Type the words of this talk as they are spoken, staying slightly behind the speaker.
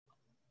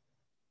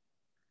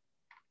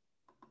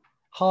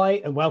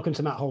Hi, and welcome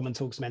to Matt Holman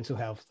Talks Mental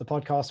Health, the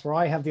podcast where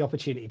I have the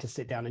opportunity to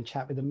sit down and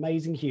chat with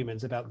amazing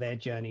humans about their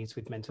journeys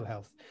with mental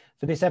health.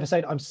 For this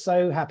episode, I'm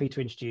so happy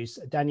to introduce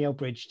Danielle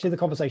Bridge to the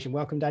conversation.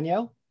 Welcome,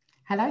 Danielle.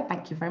 Hello,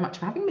 thank you very much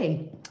for having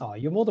me. Oh,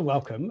 you're more than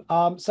welcome.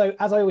 So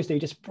as I always do,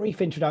 just a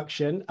brief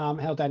introduction,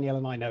 how Danielle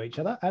and I know each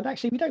other. And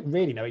actually, we don't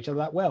really know each other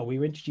that well. We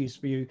were introduced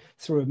for you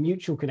through a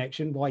mutual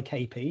connection,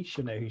 YKP,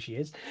 she'll know who she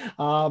is.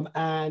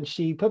 And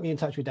she put me in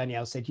touch with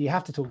Danielle, said, you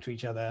have to talk to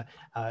each other.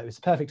 It was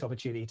a perfect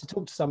opportunity to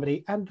talk to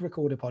somebody and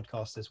record a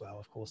podcast as well,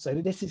 of course. So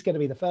this is going to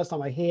be the first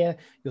time I hear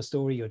your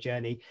story, your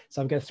journey.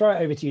 So I'm going to throw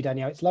it over to you,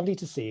 Danielle. It's lovely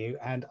to see you.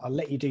 And I'll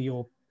let you do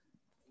your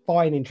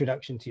fine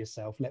introduction to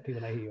yourself. Let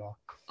people know who you are.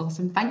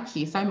 Awesome, thank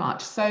you so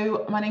much.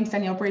 So my name's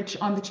Danielle Bridge.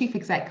 I'm the Chief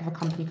Exec of a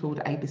company called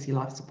ABC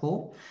Life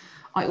Support.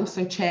 I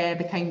also chair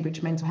the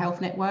Cambridge Mental Health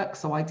Network,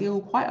 so I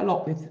deal quite a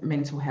lot with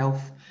mental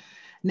health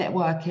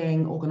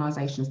networking,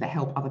 organisations that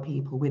help other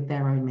people with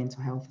their own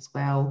mental health as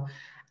well.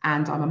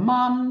 And I'm a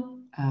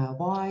mum, a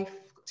wife,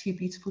 two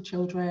beautiful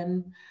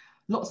children,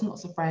 lots and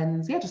lots of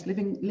friends. Yeah, just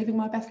living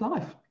my best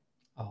life.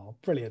 Oh,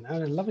 brilliant.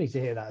 And lovely to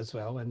hear that as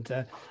well.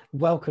 And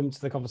welcome to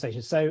the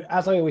conversation. So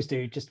as I always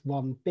do, just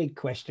one big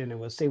question and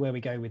we'll see where we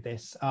go with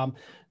this.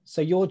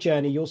 So your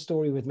journey, your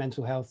story with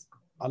mental health,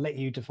 I'll let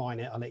you define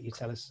it. I'll let you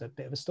tell us a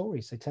bit of a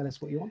story. So tell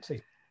us what you want to.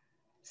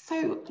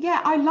 So, yeah,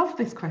 I love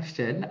this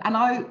question.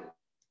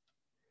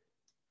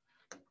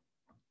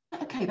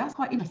 Okay, that's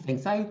quite interesting.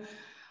 So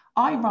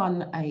I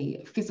run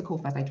a physical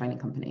first aid training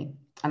company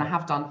and I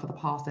have done for the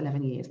past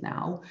 11 years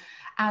now.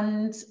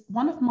 And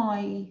one of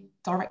my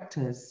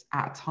directors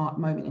at a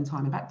moment in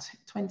time, about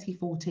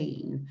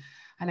 2014,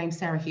 her name's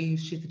Sarah Hughes.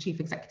 She's the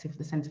Chief Executive of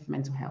the Centre for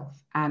Mental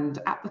Health. And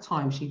at the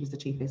time, she was the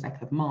Chief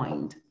Executive of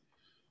Mind,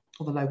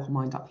 or the local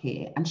Mind up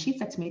here. And she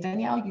said to me,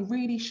 Danielle, you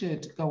really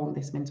should go on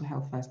this mental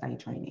health first aid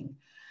training.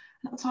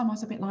 And at the time, I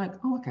was a bit like,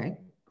 oh, okay,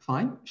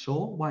 fine,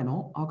 sure, why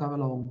not? I'll go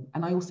along.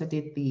 And I also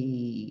did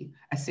the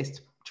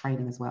ASSIST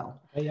training as well,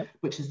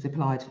 which is the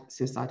Applied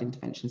Suicide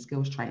Intervention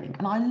Skills training.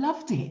 And I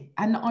loved it.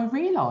 And I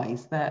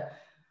realised that,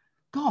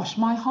 gosh,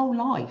 my whole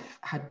life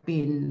had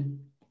been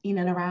in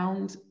and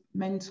around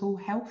mental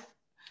health.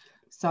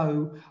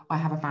 So I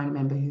have a family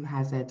member who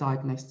has a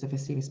diagnosis of a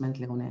serious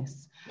mental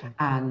illness,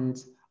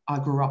 and I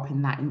grew up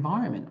in that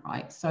environment,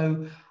 right?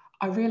 So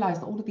I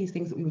realized that all of these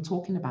things that we were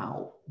talking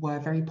about were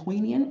very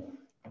poignant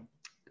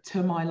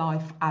to my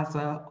life as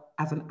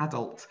an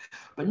adult,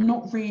 but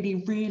not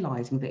really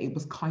realizing that it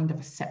was kind of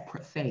a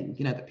separate thing,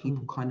 you know, that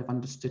people kind of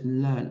understood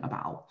and learned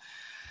about.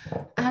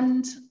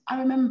 And I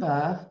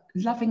remember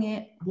loving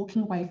it,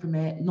 walking away from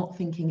it, not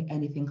thinking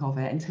anything of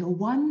it, until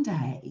one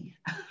day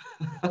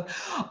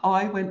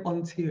I went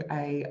onto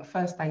a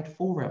first aid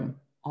forum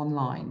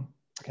online.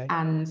 Okay.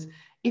 And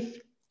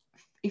if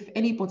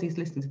anybody's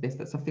listening to this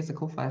that's a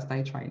physical first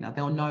aid trainer,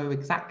 they'll know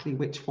exactly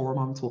which forum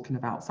I'm talking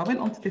about. So I went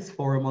onto this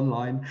forum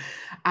online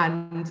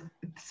and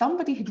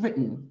somebody had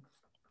written,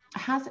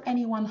 has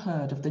anyone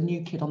heard of the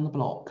new kid on the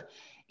block?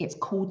 It's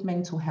called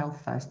Mental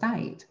Health First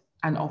Aid.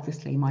 And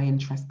obviously my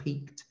interest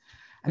peaked.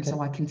 And so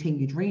I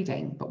continued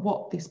reading. But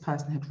what this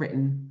person had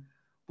written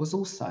was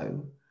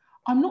also,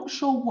 I'm not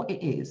sure what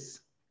it is,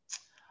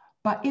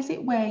 but is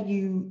it where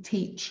you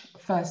teach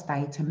first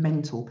aid to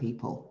mental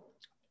people?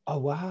 Oh,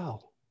 wow.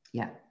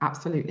 Yeah,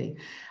 absolutely.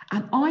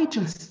 And I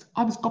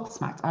was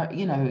gobsmacked.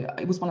 You know,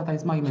 it was one of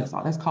those moments,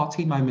 like those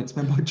cartoon moments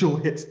when my jaw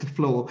hits the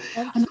floor.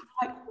 And I'm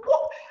like,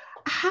 what?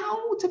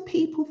 How do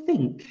people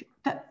think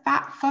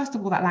that first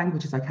of all, that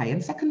language is okay?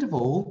 And second of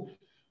all,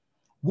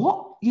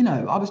 what? You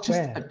know, I was just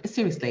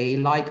seriously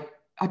like,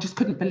 I just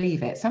couldn't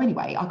believe it. So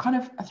anyway, I kind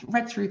of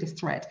read through this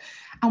thread.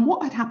 And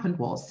what had happened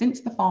was,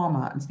 since the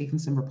Farmer and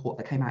Stephenson report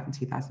that came out in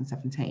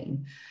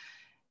 2017,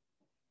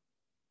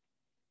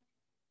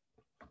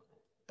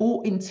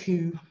 brought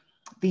into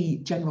the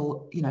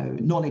general, you know,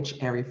 knowledge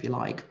area, if you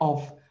like,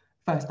 of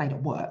first aid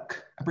at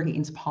work, bring it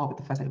into par with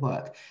the first aid at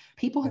work,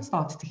 people had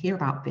started to hear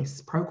about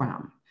this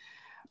program,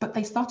 but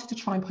they started to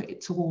try and put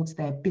it towards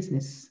their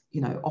business,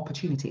 you know,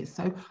 opportunities.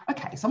 So,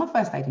 okay, so I'm a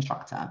first aid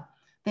instructor.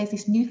 There's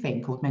this new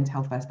thing called mental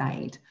health first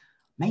aid.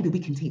 Maybe we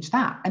can teach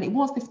that. And it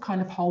was this kind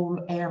of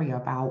whole area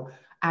about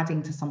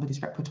adding to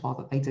somebody's repertoire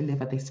that they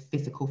deliver this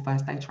physical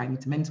first aid training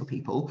to mental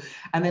people.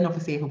 And then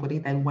obviously everybody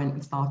then went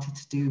and started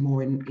to do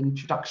more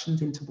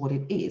introductions into what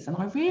it is. And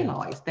I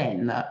realized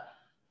then that,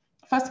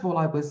 first of all,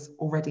 I was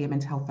already a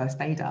mental health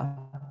first aider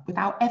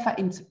without ever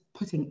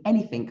putting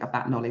anything of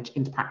that knowledge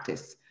into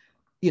practice.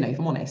 You know, if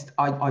I'm honest,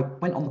 I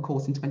went on the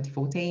course in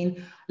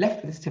 2014,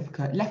 left with a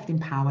certificate, left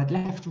empowered,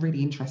 left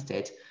really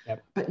interested,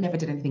 but never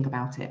did anything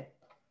about it.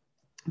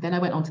 Then I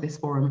went onto this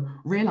forum,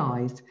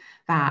 realized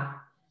that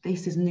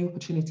this is a new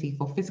opportunity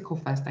for physical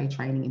first aid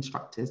training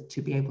instructors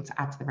to be able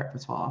to add to their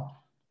repertoire,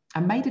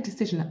 and made a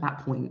decision at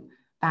that point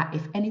that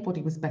if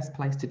anybody was best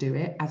placed to do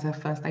it as a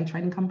first aid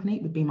training company,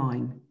 it would be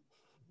mine.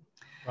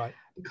 Right.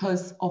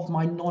 Because of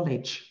my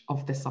knowledge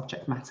of this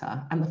subject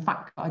matter and the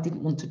fact that I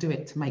didn't want to do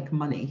it to make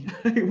money.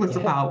 It was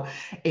about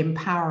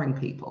empowering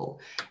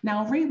people.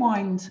 Now,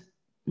 rewind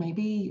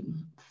maybe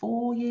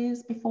 4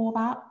 years before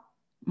that,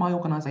 my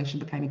organisation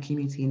became a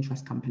community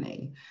interest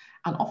company.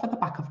 And off of the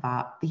back of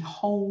that, the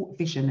whole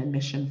vision and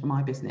mission for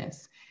my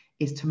business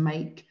is to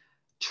make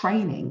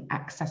training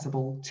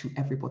accessible to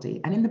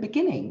everybody. And in the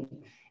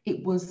beginning,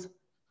 it was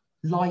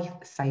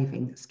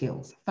life-saving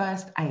skills,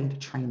 first aid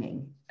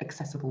training,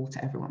 accessible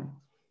to everyone.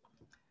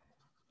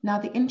 Now,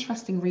 the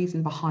interesting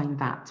reason behind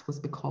that was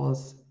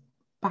because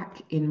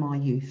back in my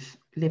youth,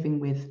 living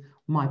with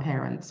my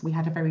parents, we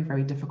had a very,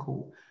 very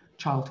difficult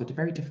childhood, a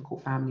very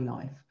difficult family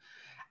life.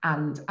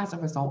 And as a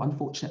result,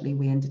 unfortunately,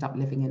 we ended up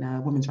living in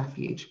a women's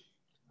refuge,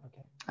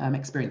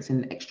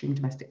 experiencing extreme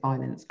domestic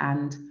violence.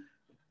 And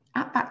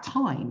at that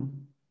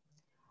time,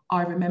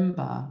 I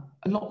remember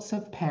lots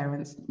of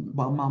parents,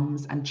 well,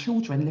 mums and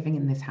children living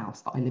in this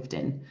house that I lived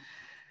in.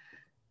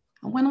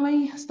 And when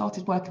I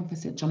started working for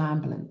St John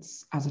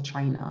Ambulance as a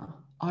trainer,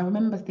 I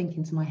remember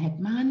thinking to my head,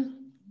 man,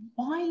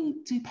 why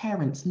do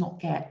parents not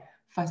get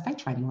first aid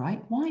training,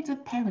 right? Why do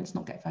parents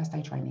not get first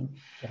aid training?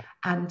 Yeah.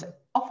 And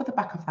off of the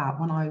back of that,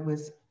 when I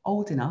was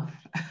old enough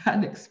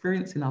and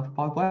experienced enough,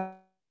 I worked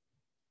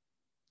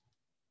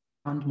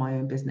around my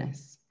own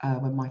business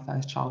when my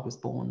first child was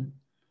born.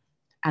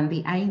 And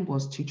the aim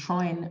was to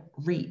try and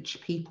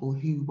reach people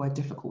who were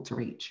difficult to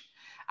reach.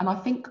 And I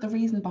think the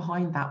reason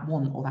behind that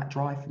want or that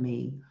drive for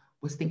me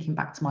was thinking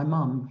back to my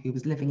mum, who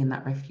was living in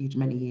that refuge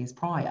many years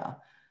prior,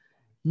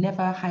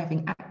 never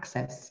having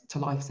access to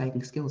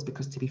life-saving skills,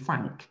 because to be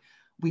frank,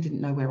 we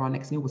didn't know where our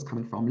next meal was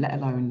coming from, let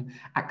alone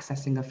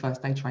accessing a first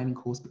aid training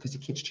course because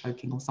your kid's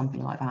choking or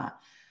something like that.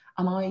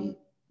 And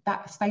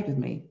that stayed with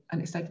me,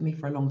 and it stayed with me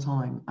for a long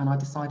time. And I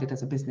decided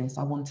as a business,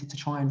 I wanted to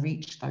try and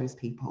reach those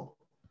people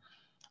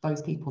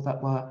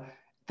that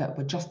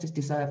were just as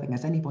deserving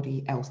as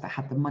anybody else that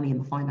had the money and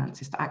the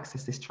finances to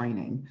access this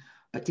training,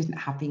 but didn't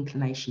have the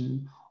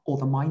inclination or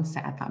the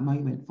mindset at that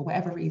moment, for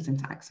whatever reason,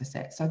 to access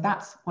it. So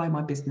that's why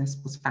my business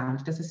was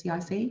founded as a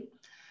CIC.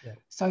 Yeah.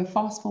 So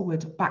fast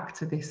forward back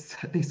to this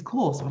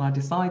course, when I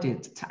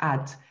decided to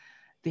add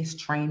this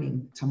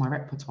training to my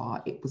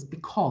repertoire, it was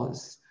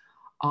because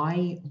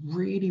I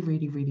really,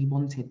 really, really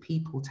wanted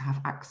people to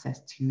have access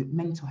to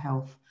mental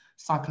health,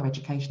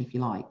 psychoeducation, if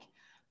you like,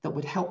 that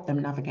would help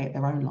them navigate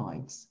their own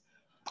lives,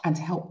 and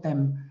to help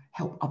them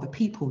help other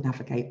people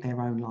navigate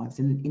their own lives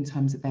in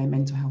terms of their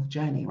mental health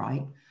journey,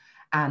 right?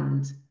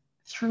 And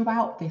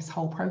throughout this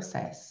whole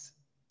process,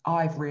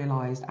 I've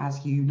realized,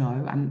 as you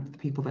know, and the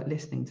people that are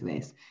listening to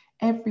this,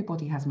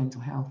 everybody has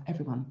mental health,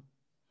 everyone.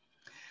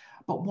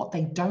 But what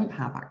they don't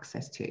have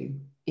access to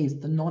is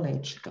the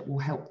knowledge that will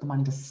help them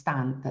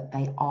understand that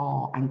they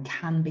are and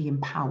can be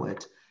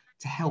empowered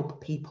to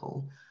help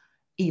people,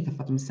 either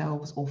for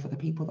themselves or for the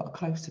people that are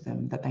close to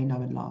them that they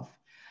know and love.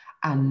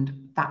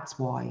 And that's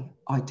why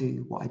I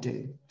do what I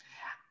do.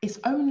 It's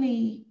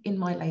only in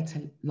my later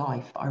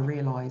life that I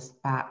realized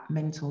that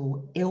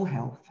mental ill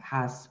health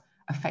has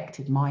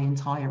affected my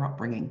entire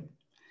upbringing,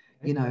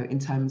 you know, in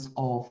terms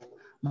of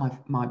my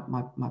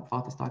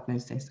father's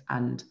diagnosis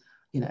and,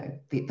 you know,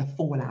 the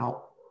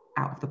fallout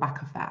out of the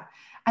back of that.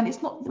 And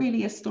it's not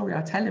really a story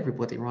I tell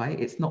everybody, right?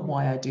 It's not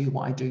why I do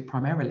what I do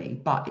primarily,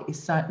 but it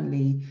is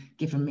certainly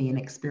given me an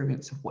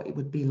experience of what it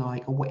would be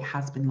like, or what it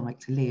has been like,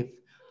 to live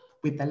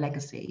with the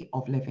legacy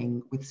of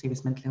living with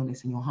serious mental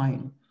illness in your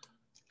home.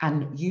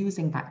 And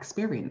using that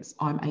experience,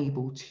 I'm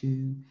able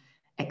to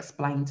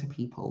explain to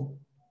people,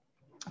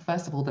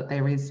 first of all, that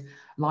there is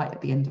light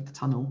at the end of the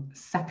tunnel.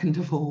 Second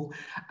of all,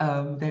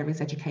 there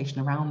is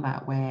education around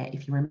that, where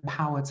if you're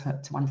empowered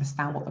to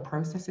understand what the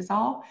processes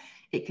are,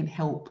 it can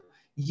help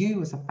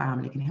you as a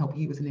family, it can help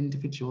you as an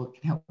individual, it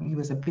can help you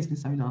as a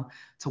business owner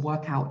to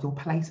work out your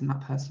place in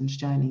that person's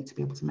journey to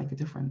be able to make a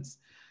difference.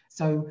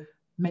 So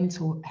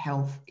mental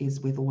health is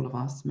with all of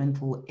us.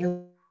 Mental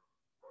illness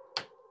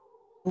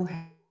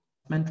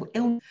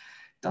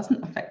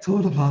doesn't affect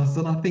all of us.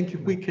 And I think if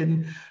we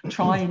can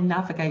try and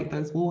navigate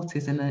those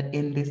waters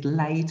in this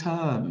lay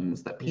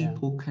terms that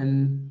people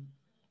can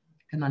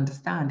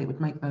understand, it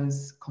would make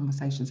those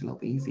conversations a little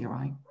bit easier,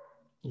 right?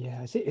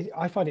 Yeah,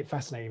 I find it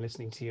fascinating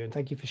listening to you, and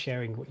thank you for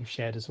sharing what you've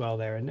shared as well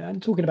there,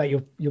 and talking about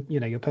your you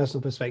know, your personal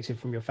perspective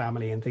from your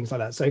family and things like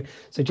that. So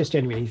just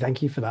genuinely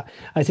thank you for that.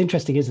 It's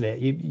interesting, isn't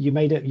it? You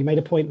made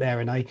a point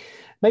there, and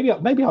maybe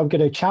I'm going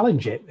to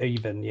challenge it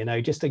even, you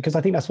know, just because I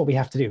think that's what we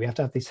have to do. We have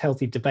to have this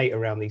healthy debate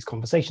around these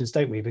conversations,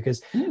 don't we?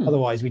 Because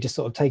otherwise we just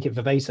sort of take it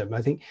verbatim.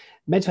 I think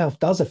mental health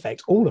does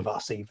affect all of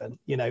us, even,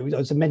 you know,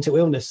 it's a mental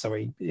illness,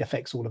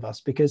 affects all of us,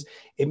 because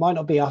it might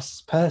not be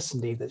us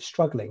personally that's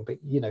struggling, but,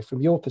 you know,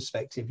 from your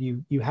perspective,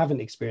 you haven't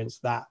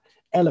experienced that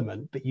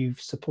element, but you've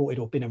supported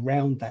or been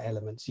around that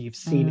element, so you've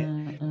seen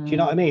it. Do you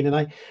know what I mean?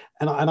 And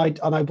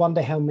I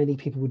wonder how many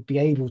people would be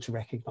able to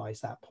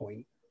recognize that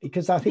point,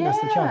 because I think that's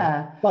the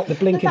challenge, like the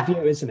blink of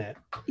view, isn't it?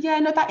 Yeah,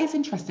 no, that is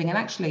interesting. And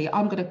actually,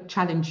 I'm going to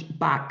challenge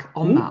back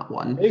on that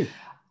one.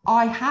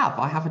 I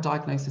have a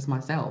diagnosis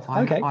myself.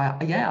 I've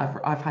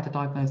had a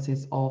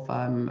diagnosis of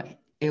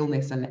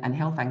illness and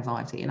health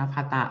anxiety, and I've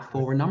had that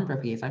for a number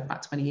of years, over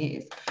about 20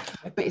 years.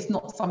 But it's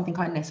not something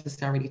I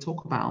necessarily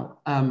talk about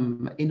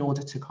in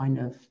order to kind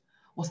of,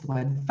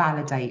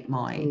 validate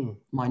my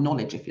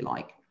knowledge, if you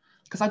like.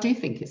 because I do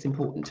think it's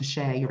important to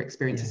share your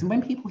experiences. And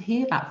when people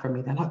hear that from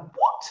me, they're like,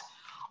 what?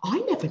 I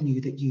never knew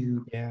that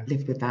you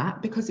lived with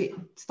that, because it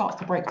starts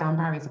to break down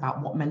barriers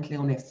about what mental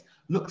illness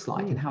looks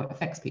like and how it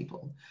affects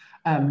people.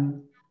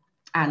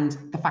 And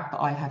the fact that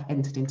I have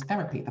entered into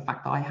therapy, the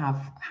fact that I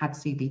have had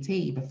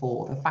CBT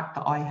before, the fact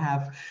that I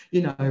have,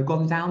 you know,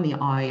 gone down the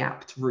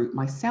IAPT route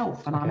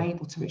myself, and I'm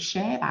able to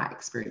share that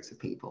experience with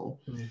people.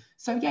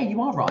 So yeah,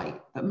 you are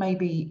right that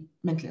maybe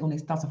mental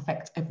illness does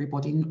affect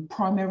everybody,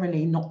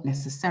 primarily, not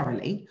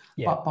necessarily,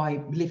 but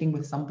by living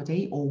with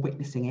somebody or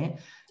witnessing it,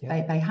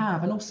 they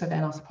have. And also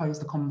then I suppose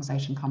the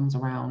conversation comes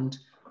around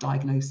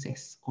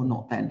diagnosis or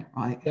not then,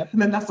 right? And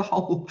then that's a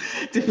whole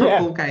different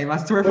ball game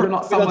as to whether or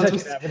not someone's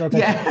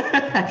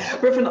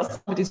whether or not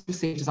somebody's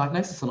received a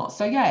diagnosis or not.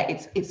 So yeah,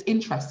 it's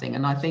interesting.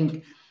 And I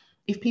think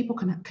if people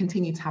can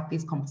continue to have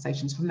these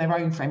conversations from their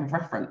own frame of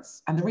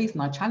reference, and the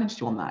reason I challenged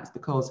you on that is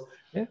because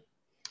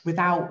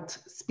without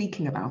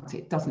speaking about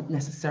it doesn't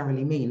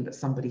necessarily mean that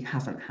somebody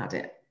hasn't had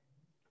it.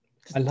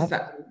 I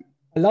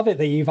love it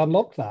that you've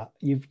unlocked that.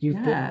 You've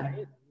brought that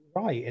in.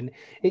 Right, and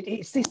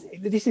it's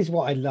this is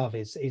what I love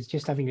is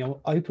just having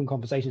open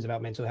conversations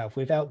about mental health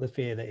without the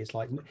fear that it's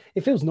like,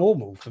 it feels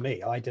normal for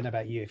me. I don't know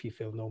about you if you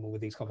feel normal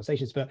with these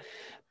conversations, but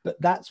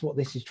that's what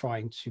this is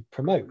trying to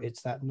promote.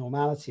 It's that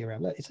normality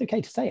around, look, it's okay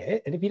to say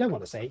it, and if you don't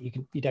want to say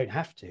it, you don't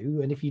have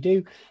to. And if you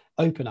do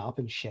open up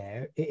and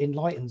share, it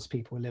enlightens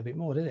people a little bit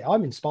more, doesn't it?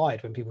 I'm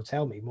inspired when people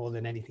tell me more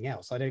than anything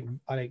else. I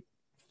don't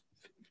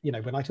you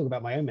know, when I talk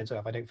about my own mental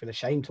health, I don't feel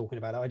ashamed talking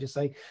about it. I just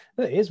say,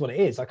 look, it is what it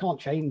is. I can't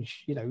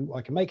change, you know,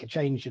 I can make a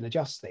change and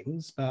adjust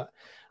things, but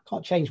I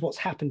can't change what's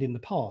happened in the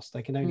past.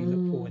 I can only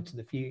look forward to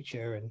the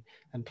future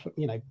and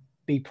you know,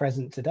 be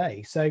present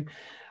today. So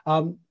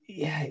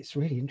yeah, it's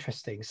really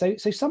interesting. So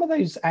some of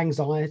those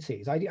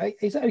anxieties,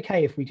 is it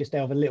okay if we just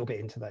delve a little bit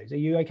into those? Are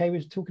you okay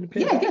with talking a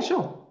bit? Yeah,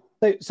 sure.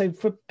 So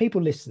for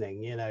people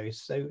listening, you know,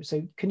 so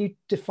can you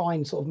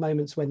define sort of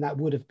moments when that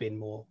would have been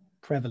more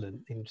prevalent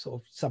in sort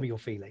of some of your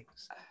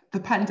feelings? The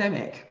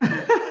pandemic.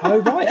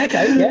 Oh, right.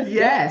 Okay.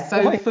 Yeah.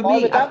 So why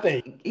would that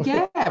be?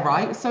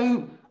 Right.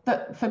 So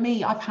but for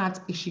me, I've had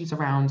issues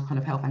around kind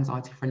of health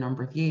anxiety for a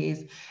number of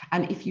years.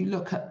 And if you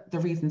look at the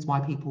reasons why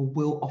people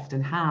will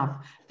often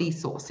have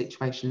these sort of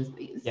situations,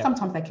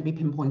 sometimes they can be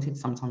pinpointed,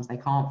 sometimes they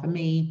can't. For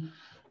me,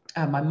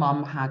 my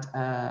mum had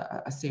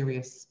a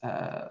serious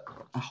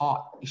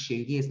heart issue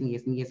years and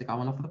years and years ago.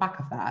 And off the back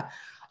of that,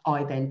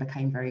 I then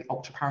became very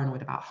ultra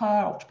paranoid about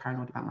her, ultra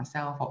paranoid about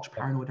myself, ultra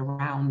paranoid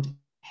around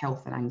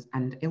health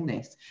and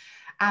illness.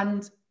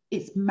 And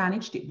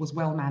it was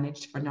well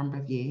managed for a number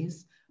of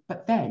years.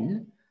 But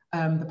then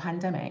the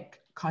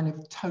pandemic kind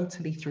of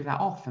totally threw that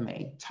off for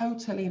me,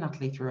 totally and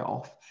utterly threw it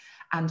off.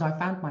 And I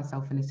found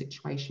myself in a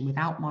situation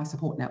without my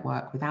support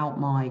network, without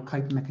my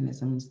coping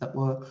mechanisms that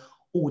were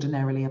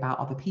ordinarily about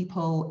other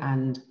people,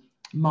 and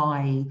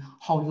my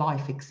whole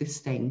life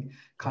existing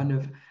kind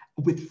of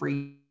with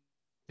freedom.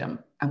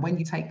 And when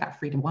you take that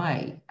freedom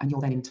away and you're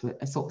then into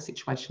a sort of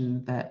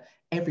situation that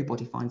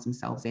everybody finds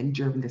themselves in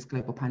during this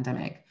global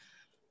pandemic,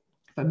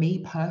 for me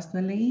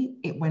personally,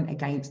 it went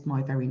against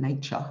my very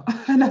nature.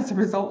 And as a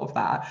result of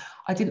that,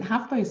 I didn't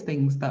have those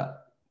things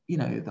that, you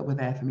know, that were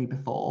there for me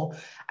before.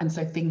 And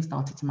so things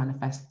started to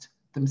manifest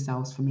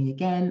themselves for me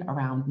again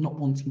around not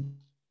wanting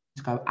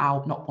to go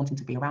out, not wanting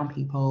to be around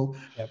people,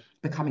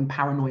 becoming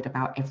paranoid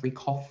about every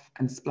cough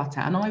and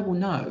splutter. And I will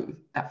know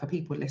that for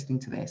people listening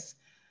to this,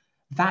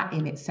 that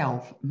in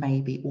itself may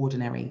be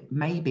ordinary,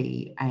 may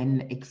be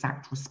an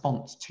exact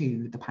response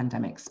to the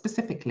pandemic,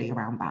 specifically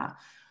around that.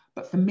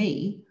 But for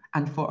me,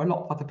 and for a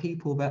lot of other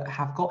people that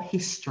have got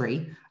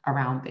history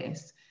around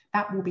this,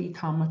 that will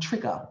become a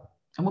trigger.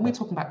 And when we're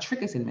talking about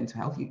triggers in mental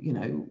health, you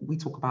know, we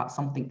talk about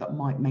something that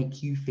might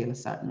make you feel a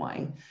certain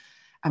way.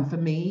 And for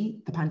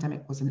me, the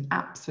pandemic was an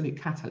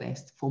absolute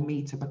catalyst for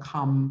me to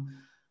become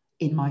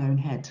in my own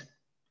head.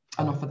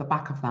 And off of the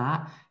back of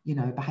that, you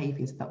know,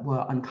 behaviours that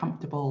were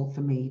uncomfortable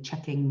for me,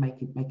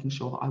 making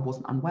sure that I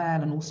wasn't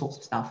unwell and all sorts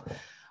of stuff,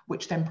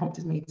 which then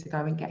prompted me to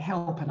go and get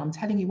help. And I'm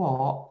telling you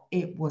what,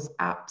 it was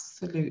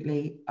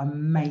absolutely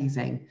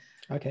amazing.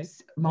 Okay.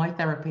 My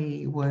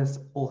therapy was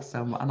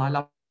awesome. And I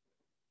love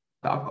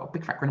that. I've got a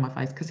big fat grin on my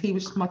face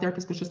because my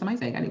therapist was just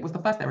amazing. And it was the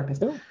first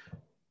therapist,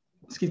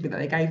 that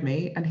they gave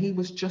me. And he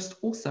was just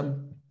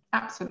awesome,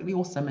 absolutely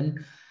awesome.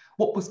 And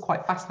what was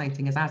quite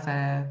fascinating is, as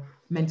a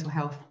mental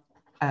health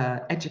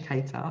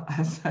educator,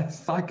 as a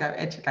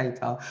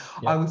psycho-educator,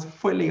 I was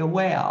fully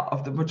aware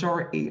of the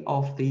majority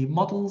of the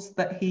models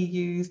that he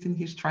used in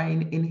his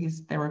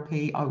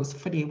therapy. I was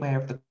fully aware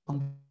of the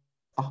context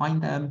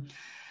behind them.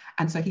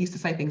 And so he used to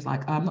say things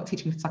like, I'm not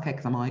teaching you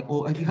psychics, am I?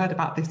 Or have you heard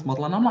about this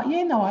model? And I'm like,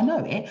 yeah, no, I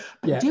know it,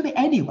 but do it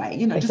anyway.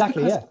 You know,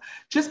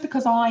 just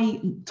because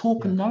I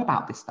talk and know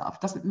about this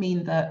stuff doesn't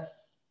mean that,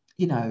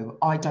 you know,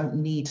 I don't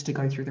need to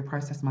go through the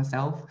process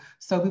myself.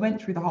 So we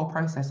went through the whole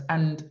process,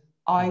 and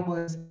I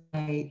was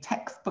a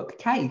textbook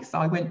case.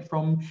 I went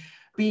from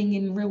being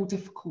in real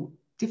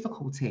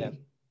difficulty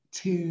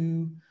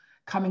to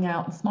coming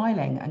out and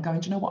smiling and going,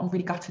 do you know what, I'm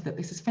really gutted that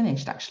this is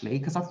finished, actually,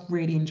 because I've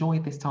really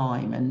enjoyed this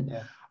time. And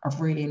I've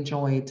really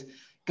enjoyed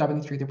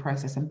going through the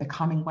process and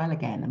becoming well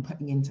again and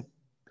putting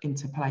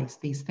into place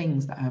these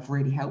things that have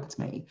really helped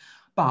me.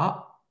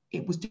 But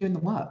it was doing the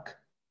work.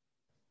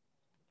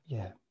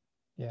 Yeah.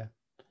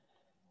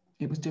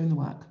 It was doing the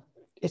work.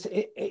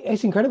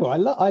 It's incredible.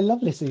 I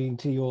love listening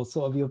to your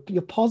sort of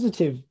your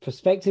positive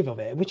perspective of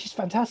it, which is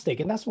fantastic.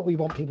 And that's what we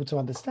want people to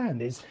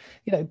understand is,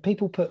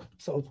 people put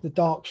sort of the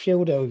dark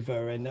shield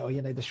over or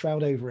the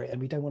shroud over it. And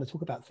we don't want to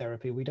talk about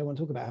therapy. We don't want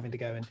to talk about having to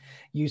go and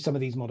use some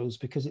of these models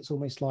because it's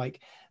almost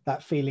like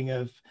that feeling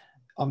of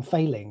I'm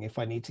failing if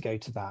I need to go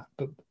to that.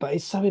 But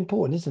it's so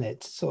important, isn't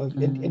it? Sort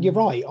of, and you're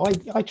right.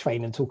 I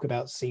train and talk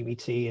about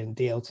CBT and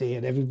DLT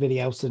and everybody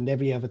else and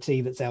every other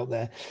T that's out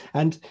there.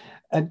 And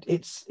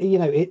it's,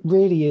 it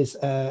really is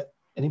an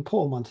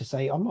important one to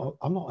say, I'm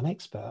not an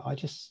expert.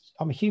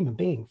 I'm a human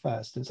being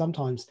first. And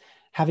sometimes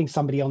having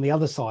somebody on the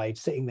other side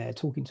sitting there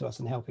talking to us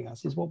and helping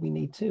us is what we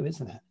need too,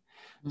 isn't it?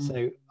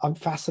 So I'm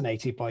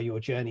fascinated by your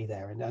journey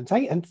there,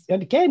 and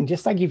again,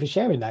 just thank you for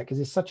sharing that, because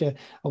it's such a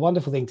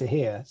wonderful thing to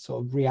hear.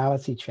 Sort of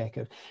reality check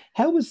of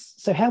how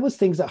was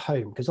things at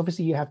home, because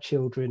obviously you have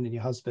children and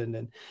your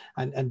husband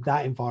and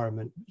that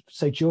environment.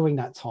 So during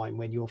that time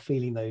when you're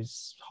feeling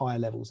those higher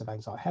levels of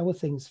anxiety, how were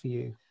things for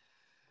you?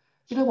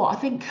 You know what? I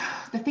think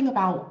the thing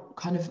about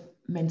kind of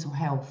mental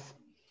health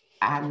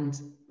and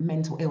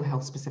mental ill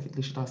health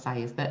specifically, should I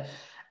say, is that,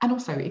 and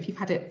also if you've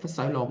had it for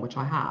so long, which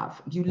I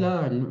have, you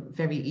learn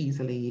very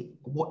easily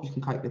what you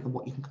can cope with and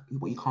what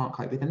you can't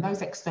cope with. And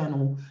those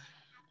external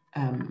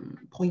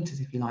pointers,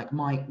 if you like,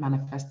 might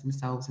manifest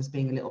themselves as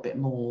being a little bit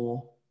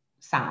more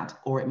sad,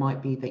 or it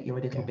might be that you're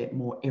a little bit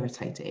more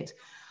irritated.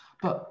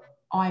 But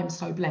I am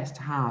so blessed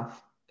to have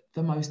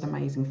the most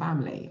amazing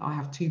family. I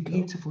have two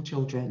beautiful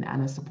children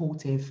and a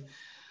supportive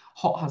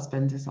hot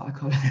husband, as I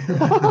call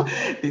him,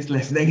 who's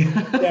listening.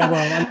 Yeah,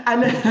 well,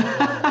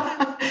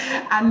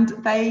 and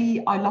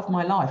I love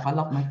my life. I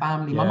love my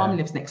family. My mum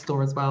lives next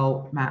door as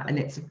well, Matt. And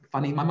it's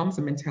funny, my mum's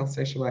a mental health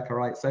social worker,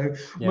 right? So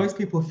most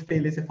people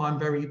feel as if I'm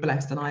very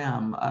blessed, and I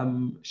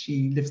am.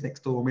 She lives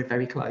next door and we're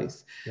very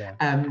close.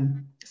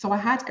 So I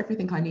had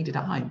everything I needed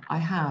at home. I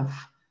have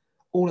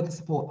all of the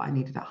support that I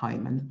needed at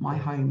home, and my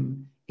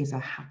home is a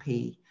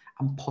happy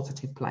and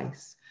positive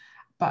place.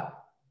 But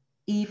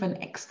even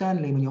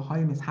externally, when your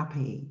home is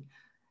happy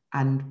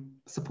and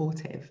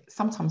supportive,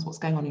 sometimes what's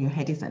going on in your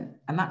head isn't.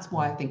 And that's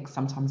why I think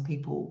sometimes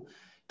people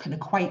can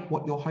equate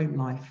what your home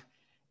life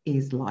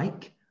is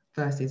like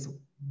versus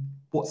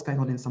what's going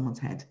on in someone's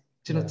head.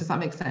 Does that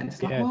make sense?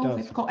 It's like, well,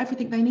 they've got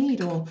everything they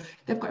need, or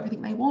they've got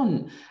everything they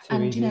want.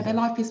 And, their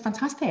life is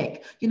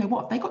fantastic.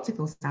 What have they got to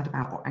feel sad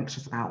about or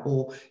anxious about,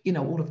 or,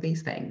 all of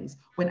these things,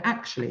 when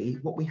actually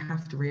what we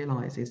have to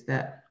realize is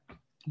that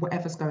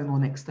whatever's going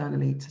on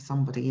externally to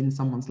somebody in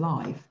someone's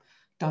life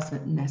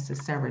doesn't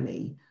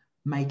necessarily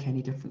make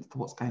any difference to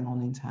what's going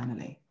on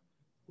internally.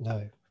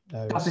 No.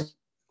 Doesn't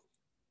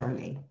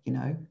necessarily,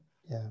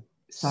 Yeah.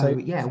 So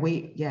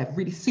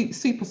really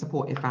super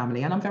supportive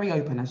family. And I'm very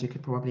open, as you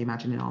could probably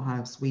imagine, in our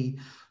house. We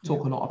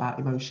talk a lot about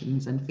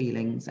emotions and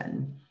feelings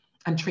and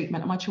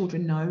treatment. And my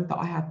children know that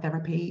I had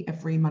therapy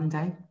every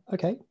Monday.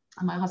 Okay.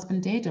 And my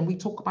husband did. And we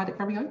talk about it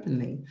very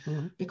openly,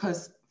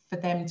 because for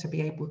them to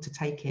be able to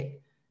take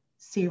it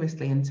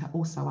seriously and to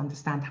also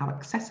understand how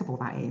accessible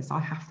that is, I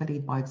have to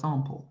lead by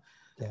example.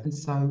 And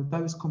so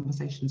those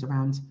conversations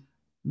around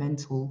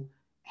mental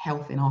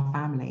health in our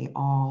family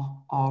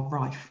are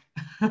rife.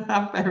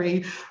 I'm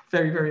very,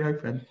 very, very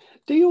open.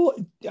 Do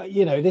you,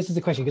 this is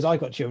a question because I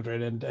got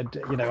children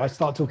and I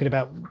start talking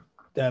about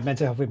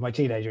mental health with my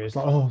teenager. It's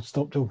like, oh,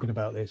 stop talking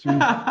about this.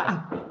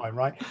 I'm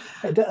right.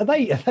 Are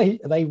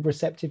they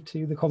receptive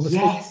to the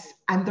conversation? Yes.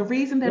 And the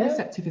reason they're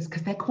receptive is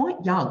because they're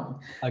quite young.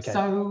 Okay.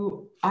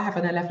 So I have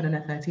an 11 and a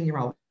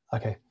 13-year-old.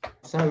 Okay.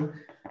 So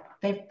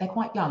they're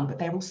quite young, but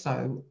they're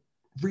also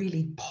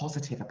really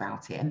positive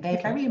about it, and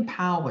they're very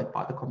empowered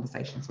by the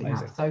conversations we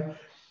have. So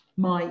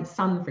my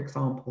son, for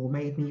example,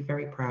 made me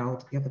very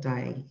proud the other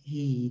day.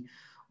 He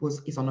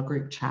is on a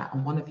group chat,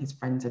 and one of his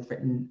friends had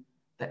written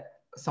that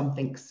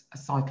something's a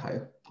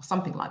psycho or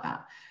something like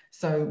that.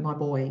 So my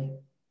boy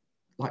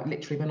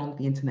literally went on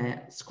the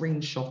internet,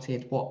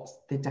 screenshotted what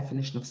the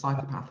definition of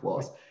psychopath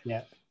was,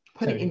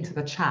 put it into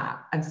the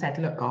chat and said,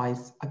 look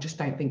guys, I just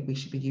don't think we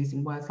should be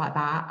using words like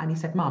that. And he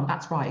said, Mum,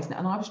 that's right, isn't it?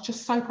 And I was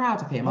just so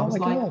proud of him. I was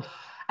like, God.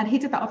 And he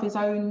did that of his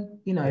own,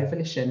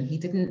 volition.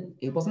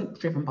 It wasn't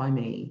driven by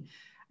me.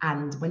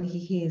 And when he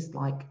hears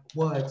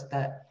words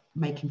that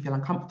make him feel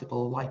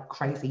uncomfortable, like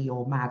crazy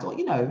or mad, or,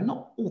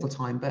 not all the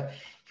time, but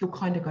he'll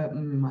kind of go,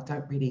 I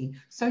don't really.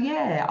 So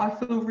I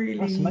feel really.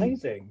 That's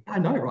amazing. I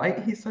know,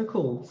 right? He's so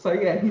cool. So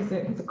he's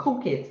a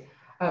cool kid.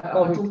 My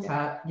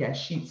daughter,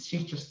 she's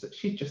just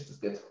as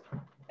good.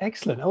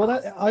 Excellent. Well,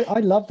 I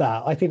love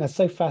that. I think that's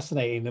so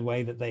fascinating, the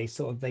way that they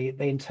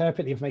they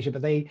interpret the information,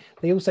 but they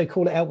also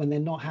call it out when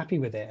they're not happy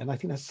with it. And I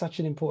think that's such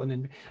an important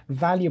and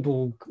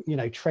valuable,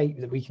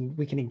 trait that we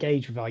can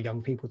engage with our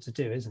young people to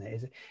do, isn't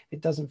it? It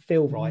doesn't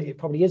feel right. It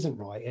probably isn't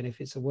right. And if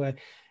it's a word,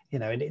 you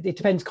know, and it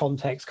depends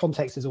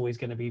context is always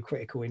going to be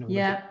critical in all of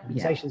the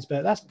conversations,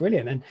 but that's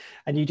brilliant.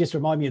 And you just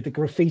remind me of the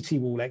graffiti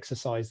wall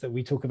exercise that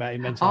we talk about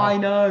in mental health. I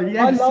know,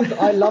 yes.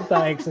 I love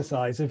that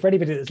exercise. And for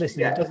anybody that's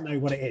listening who doesn't know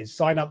what it is,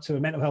 sign up to a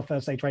mental health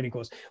first aid training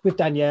course with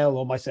Danielle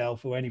or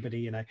myself or anybody,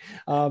 you know.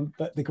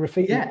 But the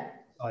graffiti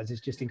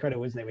is just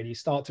incredible, isn't it, when you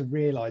start to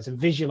realize and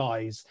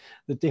visualize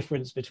the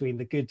difference between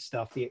the good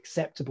stuff, the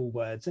acceptable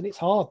words, and it's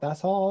hard,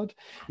 that's hard,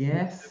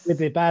 with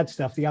the bad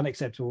stuff, the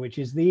unacceptable, which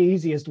is the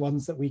easiest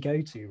ones that we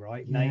go to,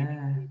 right?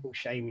 Naming people,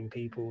 shaming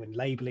people, and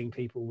labeling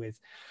people with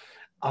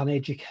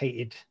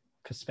uneducated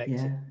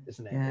perspective,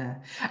 isn't it?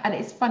 And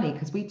it's funny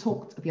because we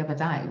talked the other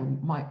day,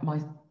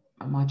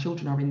 my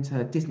children are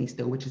into Disney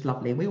still, which is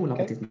lovely, and we all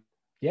love a Disney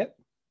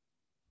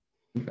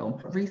film.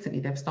 But recently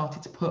they've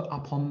started to put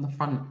up on the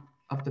front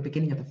of the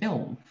beginning of the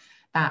film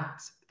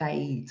that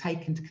they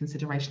take into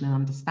consideration and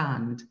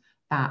understand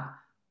that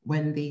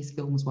when these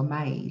films were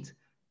made,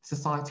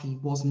 society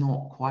was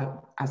not quite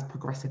as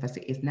progressive as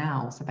it is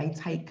now. So they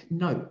take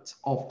note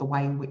of the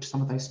way in which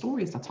some of those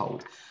stories are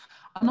told.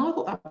 And I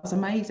thought that was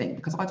amazing,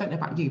 because I don't know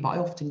about you, but I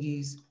often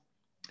use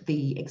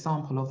the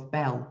example of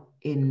Belle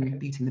in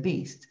Beauty and the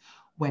Beast,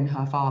 when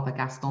her father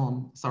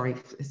Gaston, sorry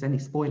if there's any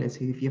spoilers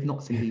if you've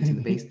not seen Beauty and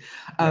the Beast,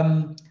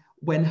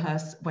 when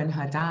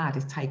her dad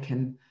is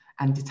taken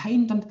and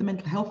detained under the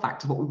Mental Health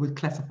Act, what we would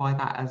classify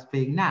that as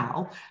being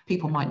now.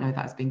 People might know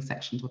that as being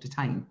sectioned or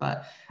detained,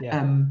 but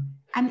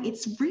and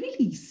it's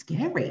really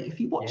scary if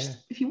you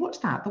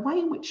watch that. The way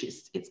in which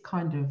it's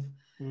kind of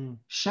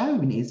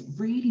shown is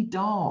really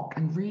dark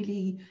and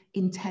really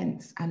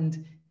intense,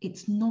 and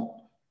it's not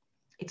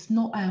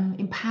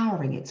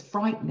empowering, it's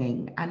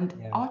frightening. And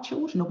our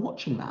children are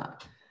watching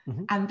that,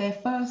 and their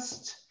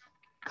first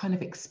kind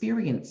of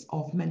experience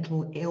of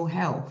mental ill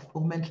health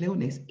or mental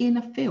illness in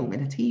a film,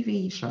 in a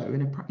TV show,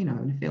 in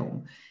a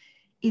film,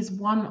 is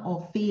one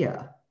of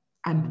fear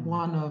and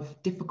one of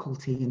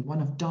difficulty and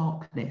one of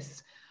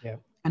darkness,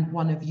 and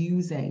one of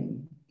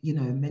using, you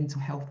know,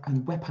 mental health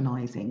and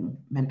weaponizing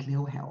mental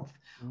ill health,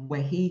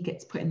 where he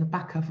gets put in the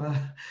back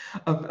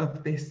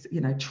of this,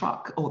 you know,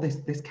 truck or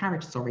this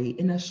carriage,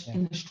 in a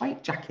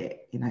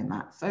straitjacket, you know,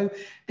 Matt. So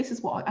this is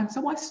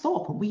so I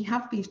stop and we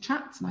have these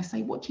chats and I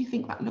say, what do you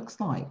think that looks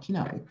like? You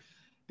know,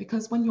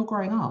 because when you're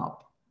growing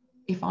up,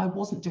 if I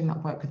wasn't doing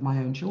that work with my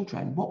own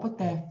children, what would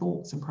their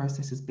thoughts and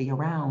processes be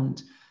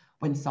around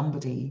when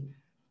somebody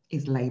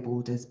is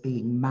labeled as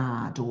being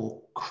mad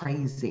or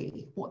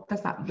crazy? What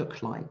does that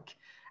look like?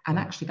 And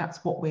actually,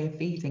 that's what we're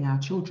feeding our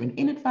children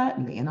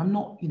inadvertently. And I'm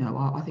not, you know,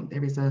 I think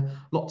there is a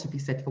lot to be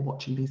said for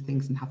watching these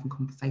things and having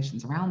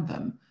conversations around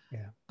them.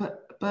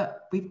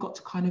 But we've got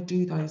to kind of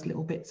do those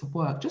little bits of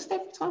work just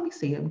every time we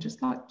see them,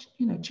 just like,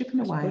 you know, chipping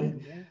away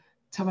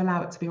to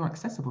allow it to be more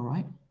accessible,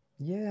 right?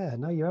 Yeah,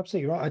 no, you're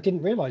absolutely right. I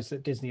didn't realize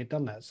that Disney had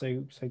done that.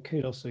 So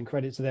kudos and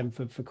credit to them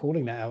for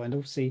calling that out, and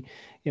obviously,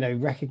 you know,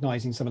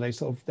 recognizing some of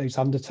those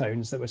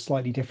undertones that were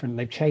slightly different.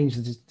 They've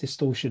changed the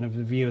distortion of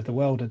the view of the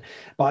world. And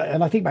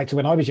I think back to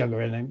when I was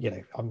younger, and you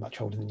know, I'm much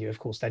older than you, of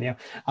course, Danielle.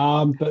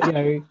 But you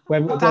know,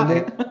 when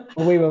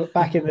we were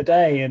back in the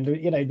day, and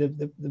you know,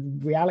 the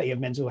reality of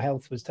mental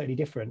health was totally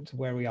different to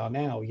where we are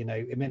now. You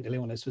know, mental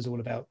illness was all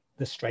about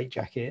the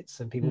straitjackets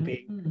and people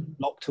being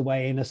locked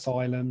away in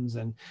asylums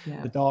and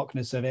the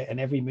darkness of it, and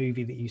every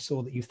movie that you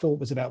saw that you thought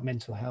was about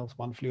mental health,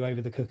 One Flew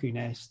Over the Cuckoo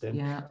Nest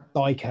and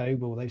Psycho,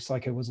 although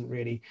Psycho wasn't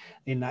really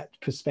in that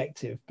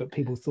perspective, but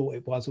people thought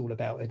it was all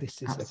about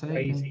this is a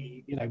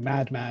crazy, you know,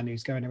 madman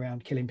who's going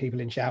around killing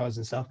people in showers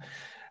and stuff.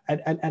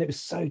 And it was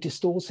so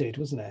distorted,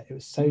 wasn't it? It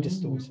was so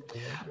distorted.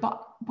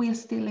 But we're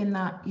still in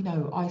that, you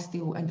know, I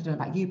don't know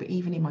about you, but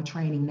even in my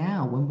training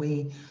now, when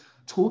we're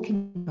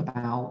talking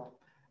about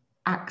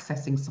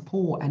accessing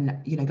support and,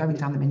 you know, going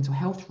down the mental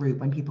health route,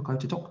 when people go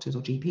to doctors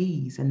or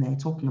GPs and they're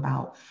talking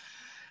about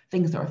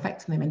things that are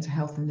affecting their mental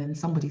health, and then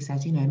somebody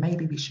says, you know,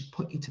 maybe we should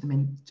put you to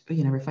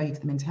refer you to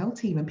the mental health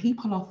team, and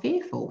people are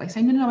fearful. They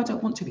say, no, I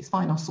don't want to, it's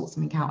fine, I'll sort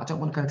something out, I don't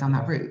want to go down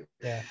that route.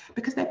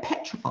 Because they're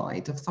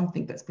petrified of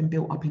something that's been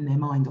built up in their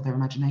mind or their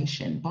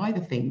imagination by the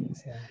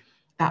things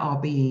that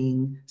are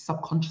being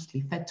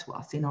subconsciously fed to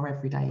us in our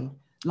everyday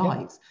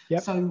lives.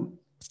 So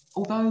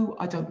although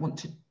I don't want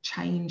to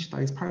change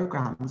those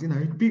programs, you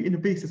know, Beauty and the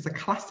Beast is a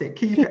classic,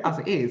 keep it as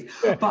it is,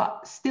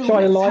 but still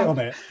shine a light on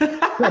it,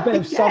 put a bit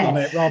of sun on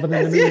it rather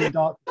than the moon and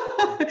dark.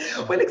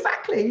 Well,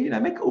 exactly, you know,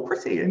 make it all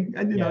pretty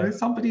and you know,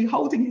 somebody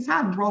holding his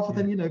hand rather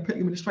than, you know,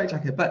 putting him in a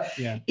straitjacket. But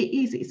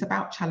it's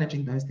about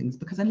challenging those things,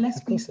 because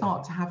unless we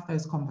start to have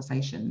those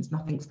conversations,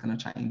 nothing's going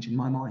to change in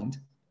my mind.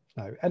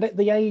 No, and at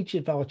the age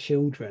of our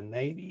children,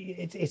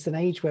 it's an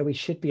age where we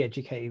should be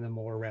educating them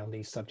more around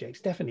these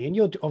subjects, definitely. And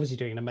you're obviously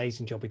doing an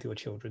amazing job with your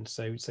children,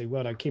 so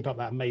well done. Keep up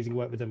that amazing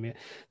work with them,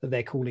 that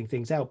they're calling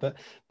things out. But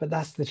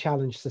that's the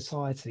challenge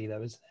society,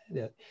 though, isn't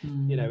it?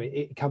 You know,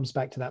 it comes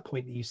back to that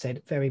point that you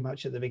said very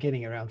much at the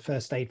beginning around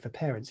first aid for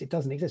parents. It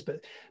doesn't exist,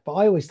 but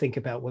I always think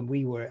about when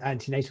we were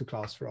antenatal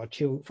class for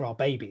our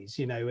babies,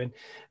 you know,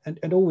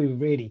 and all we were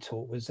really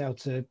taught was how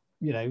to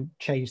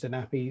change the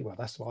nappy. Well,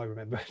 that's what I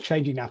remember,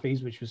 changing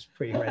nappies, which was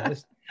pretty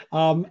horrendous.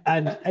 And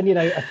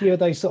a few of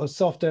those sort of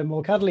softer,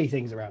 more cuddly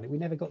things around it. We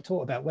never got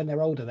taught about when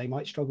they're older, they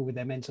might struggle with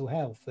their mental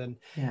health, and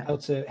how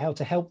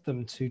to help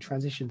them to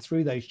transition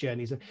through those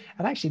journeys. And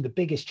actually, the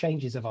biggest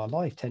changes of our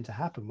life tend to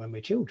happen when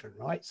we're children,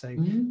 right? So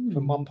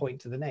from one point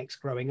to the next,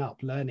 growing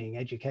up, learning,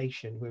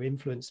 education, we're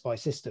influenced by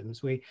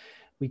systems. We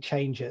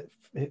change at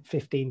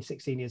 15,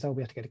 16 years old.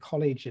 We have to go to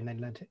college and then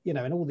learn to,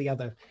 and all the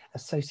other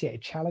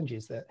associated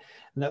challenges and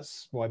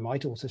that's why my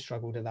daughter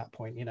struggled at that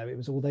point. It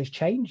was all those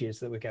changes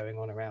that were going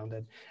on around,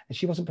 and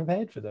she wasn't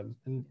prepared for them,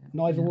 and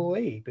neither were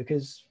we,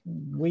 because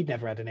we'd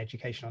never had an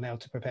education on how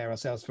to prepare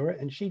ourselves for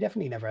it, and she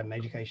definitely never had an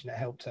education that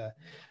helped her.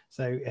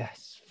 So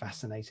it's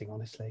fascinating,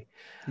 honestly.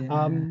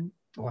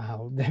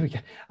 Wow, there we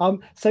go.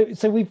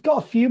 So we've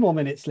got a few more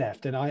minutes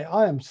left, and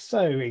I am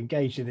so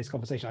engaged in this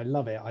conversation. I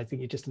love it. I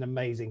think you're just an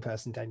amazing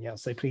person, Danielle.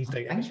 So please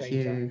don't ever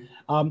change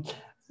that.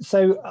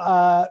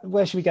 So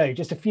where should we go?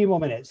 Just a few more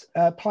minutes.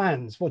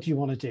 Plans. What do you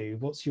want to do?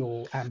 What's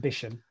your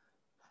ambition?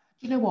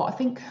 You know what? I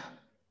think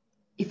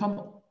if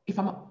I'm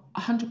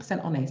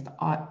 100% honest,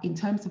 in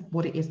terms of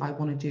what it is I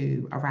want to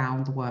do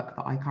around the work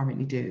that I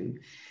currently do,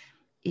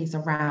 is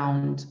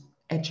around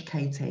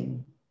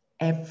educating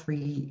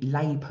every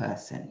lay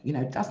person.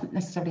 It doesn't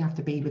necessarily have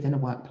to be within a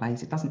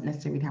workplace. It doesn't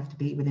necessarily have to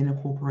be within a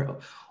corporate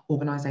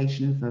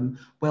organization, from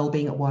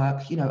well-being at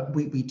work.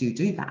 We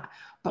do that.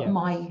 But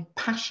my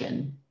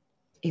passion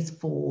is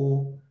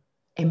for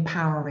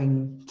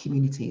empowering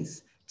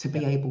communities to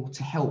be able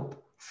to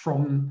help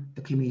from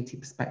the community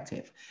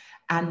perspective.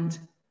 And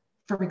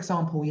for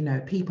example,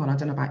 people, and I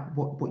don't know about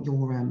what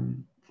your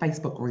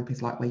Facebook group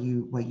is like where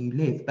you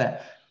live,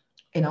 but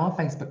in our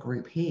Facebook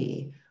group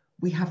here,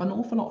 we have an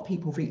awful lot of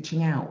people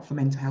reaching out for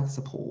mental health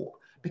support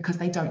because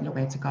they don't know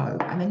where to go.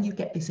 And then you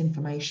get this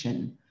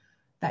information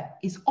that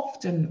is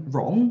often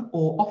wrong,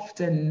 or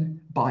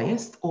often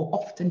biased, or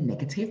often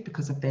negative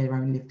because of their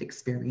own lived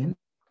experience.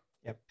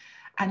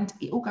 And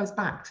it all goes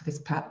back to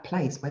this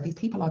place where these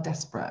people are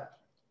desperate,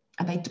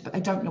 and but they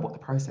don't know what the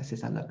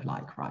processes look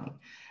like, right?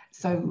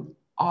 So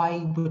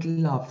I would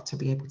love to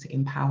be able to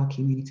empower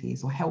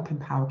communities, or help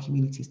empower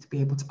communities to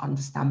be able to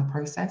understand the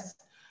process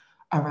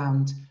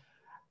around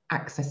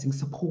accessing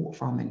support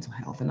for our mental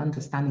health, and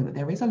understanding that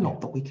there is a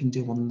lot that we can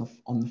do on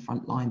the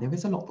front line. There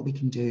is a lot that we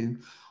can do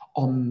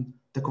on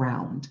the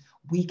ground.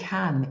 We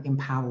can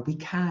empower, we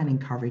can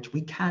encourage,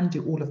 we can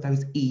do all of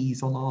those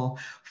E's on our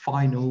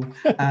final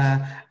don't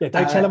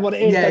tell them what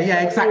it is.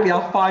 Exactly,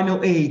 our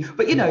final E.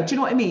 But do you know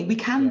what I mean? We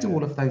can do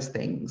all of those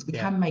things. We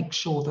can make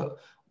sure that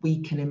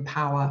we can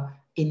empower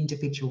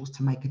individuals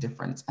to make a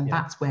difference, and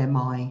that's where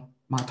my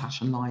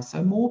passion lies.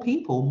 So more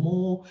people,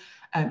 more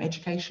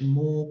education,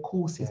 more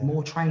courses,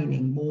 more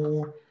training,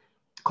 more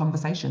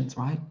conversations,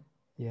 right?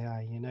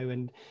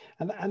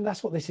 And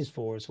that's what this is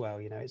for as well.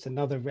 It's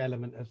another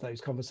element of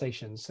those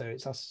conversations. So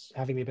it's us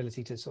having the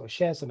ability to sort of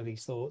share some of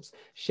these thoughts,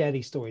 share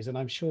these stories. And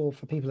I'm sure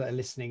for people that are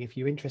listening, if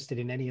you're interested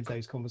in any of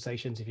those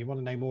conversations, if you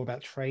want to know more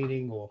about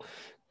training or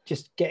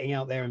just getting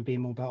out there and being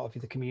more part of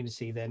the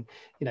community, then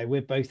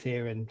we're both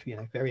here, and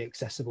very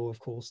accessible, of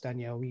course.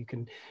 Danielle,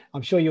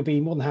 I'm sure you'll be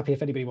more than happy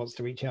if anybody wants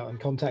to reach out and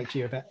contact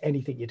you about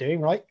anything you're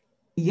doing, right?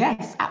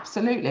 Yes,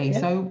 absolutely.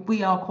 So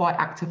we are quite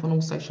active on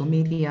all social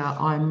media.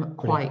 I'm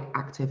quite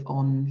active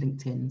on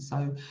LinkedIn.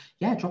 So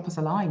drop us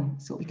a line,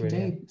 see what we can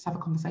do. Let's have a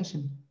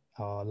conversation.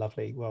 Oh,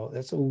 lovely. Well,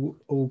 that's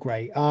all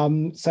great.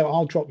 So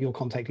I'll drop your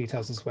contact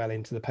details as well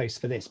into the post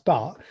for this,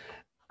 but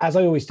as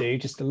I always do,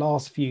 just the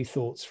last few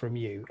thoughts from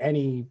you.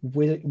 Any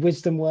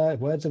words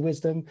of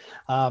wisdom,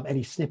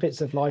 any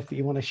snippets of life that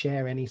you want to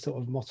share, any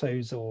sort of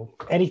mottos or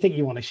anything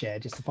you want to share,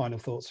 just the final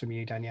thoughts from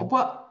you, Danielle.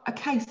 Well,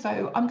 okay,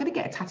 so I'm going to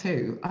get a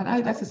tattoo. I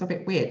know this is a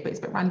bit weird, but it's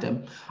a bit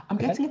random. I'm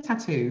getting a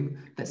tattoo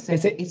that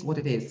says it is what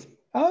it is.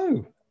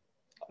 Oh,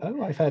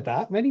 I've heard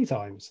that many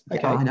times.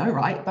 Okay. Yeah, I know,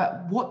 right?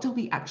 But what do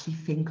we actually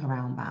think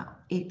around that?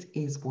 It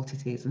is what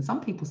it is. And some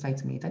people say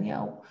to me,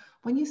 Danielle,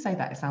 when you say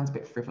that, it sounds a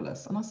bit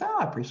frivolous. And I say,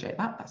 I appreciate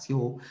that. That's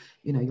your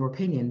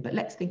opinion. But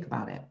let's think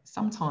about it.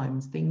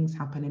 Sometimes things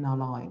happen in our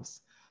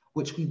lives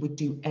which we would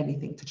do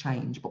anything to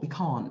change, but we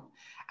can't.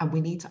 And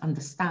we need to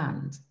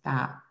understand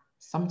that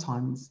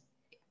sometimes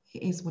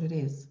it is what it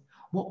is.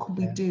 What can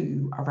we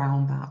do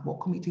around that?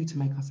 What can we do to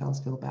make ourselves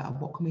feel better?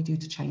 What can we do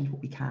to change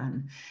what we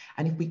can?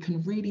 And if we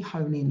can really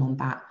hone in on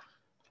that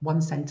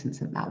one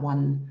sentence and that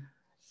one,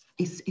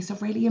 it's a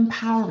really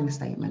empowering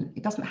statement.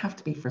 It doesn't have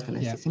to be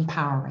frivolous. It's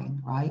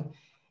empowering, right?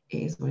 It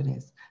is what it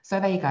is. So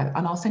there you go.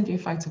 And I'll send you a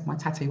photo of my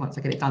tattoo once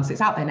I get it done. So it's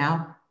out there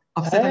now.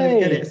 I've said I'm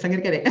going to get it, so I'm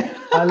going to get it.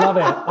 I love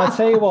it. I'll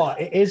tell you what,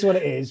 it is what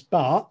it is.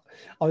 But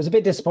I was a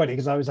bit disappointed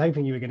because I was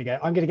hoping you were going to go,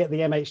 I'm going to get the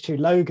MH2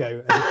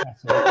 logo as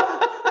a tattoo.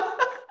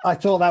 I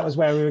thought that was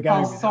where we were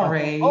going. Oh,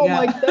 sorry.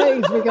 My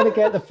days, we're going to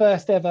get the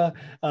first ever.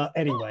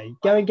 Anyway,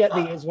 go and get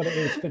the is what it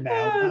is for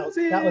now.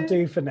 That'll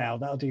do for now.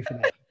 That'll do for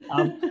now.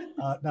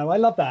 No, I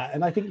love that.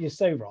 And I think you're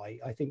so right.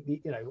 I think,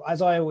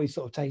 as I always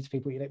sort of say to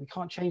people, we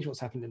can't change what's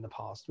happened in the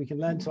past. We can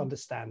learn to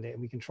understand it,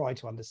 and we can try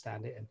to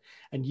understand it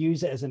and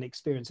use it as an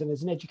experience and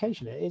as an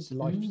education. It is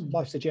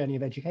life's a journey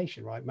of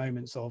education, right?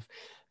 Moments of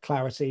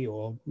clarity,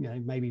 or,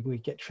 maybe we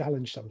get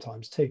challenged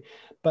sometimes too.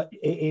 But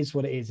it is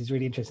what it is. It's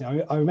really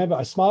interesting. I remember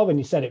I smiled when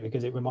you said it,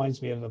 because it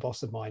reminds me of a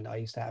boss of mine I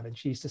used to have, and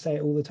she used to say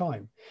it all the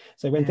time.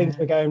 So when things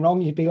were going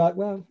wrong, you'd be like,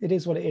 well, it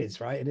is what it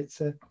is, right? And it's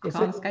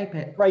can't escape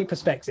it. Great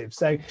perspective.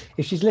 So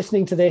if she's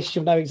listening to this,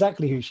 she'll know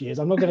exactly who she is.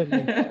 I'm not going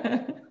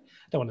to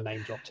don't want to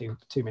name drop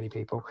too many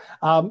people.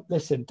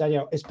 Listen,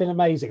 Danielle, it's been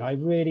amazing. I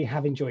really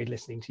have enjoyed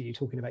listening to you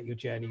talking about your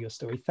journey, your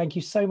story. Thank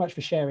you so much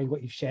for sharing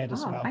what you've shared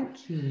as well.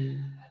 Thank you.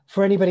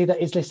 For anybody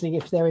that is listening,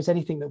 if there is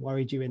anything that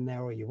worried you in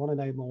there, or you want to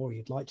know more, or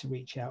you'd like to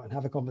reach out and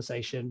have a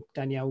conversation,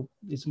 Danielle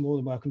is more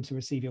than welcome to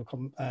receive your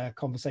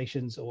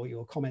conversations or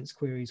your comments,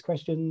 queries,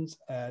 questions.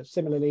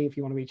 Similarly, if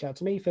you want to reach out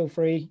to me, feel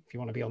free. If you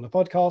want to be on the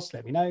podcast,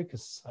 let me know,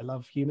 because I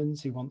love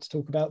humans who want to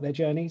talk about their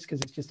journeys, because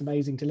it's just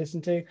amazing to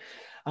listen to.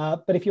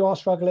 But if you are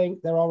struggling,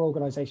 there are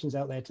organizations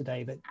out there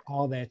today that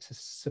are there to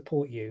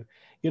support you.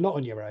 You're not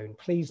on your own.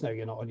 Please know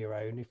you're not on your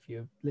own. If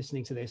you're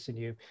listening to this and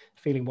you're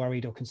feeling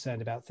worried or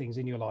concerned about things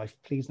in your life,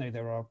 please know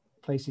there are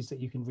places that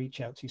you can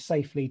reach out to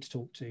safely to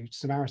talk to.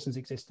 Samaritans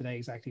exist today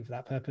exactly for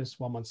that purpose.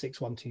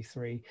 116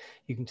 123.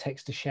 You can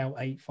text to shout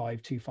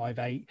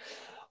 85258.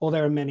 Or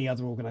there are many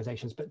other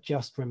organizations, but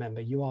just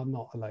remember, you are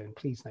not alone.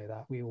 Please know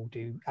that. We all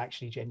do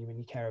actually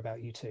genuinely care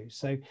about you too.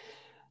 So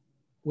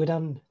we're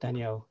done,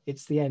 Danielle.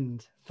 It's the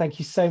end. Thank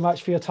you so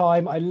much for your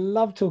time. I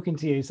love talking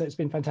to you. So it's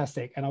been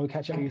fantastic. And I will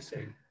catch up with you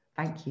soon.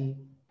 Thank you.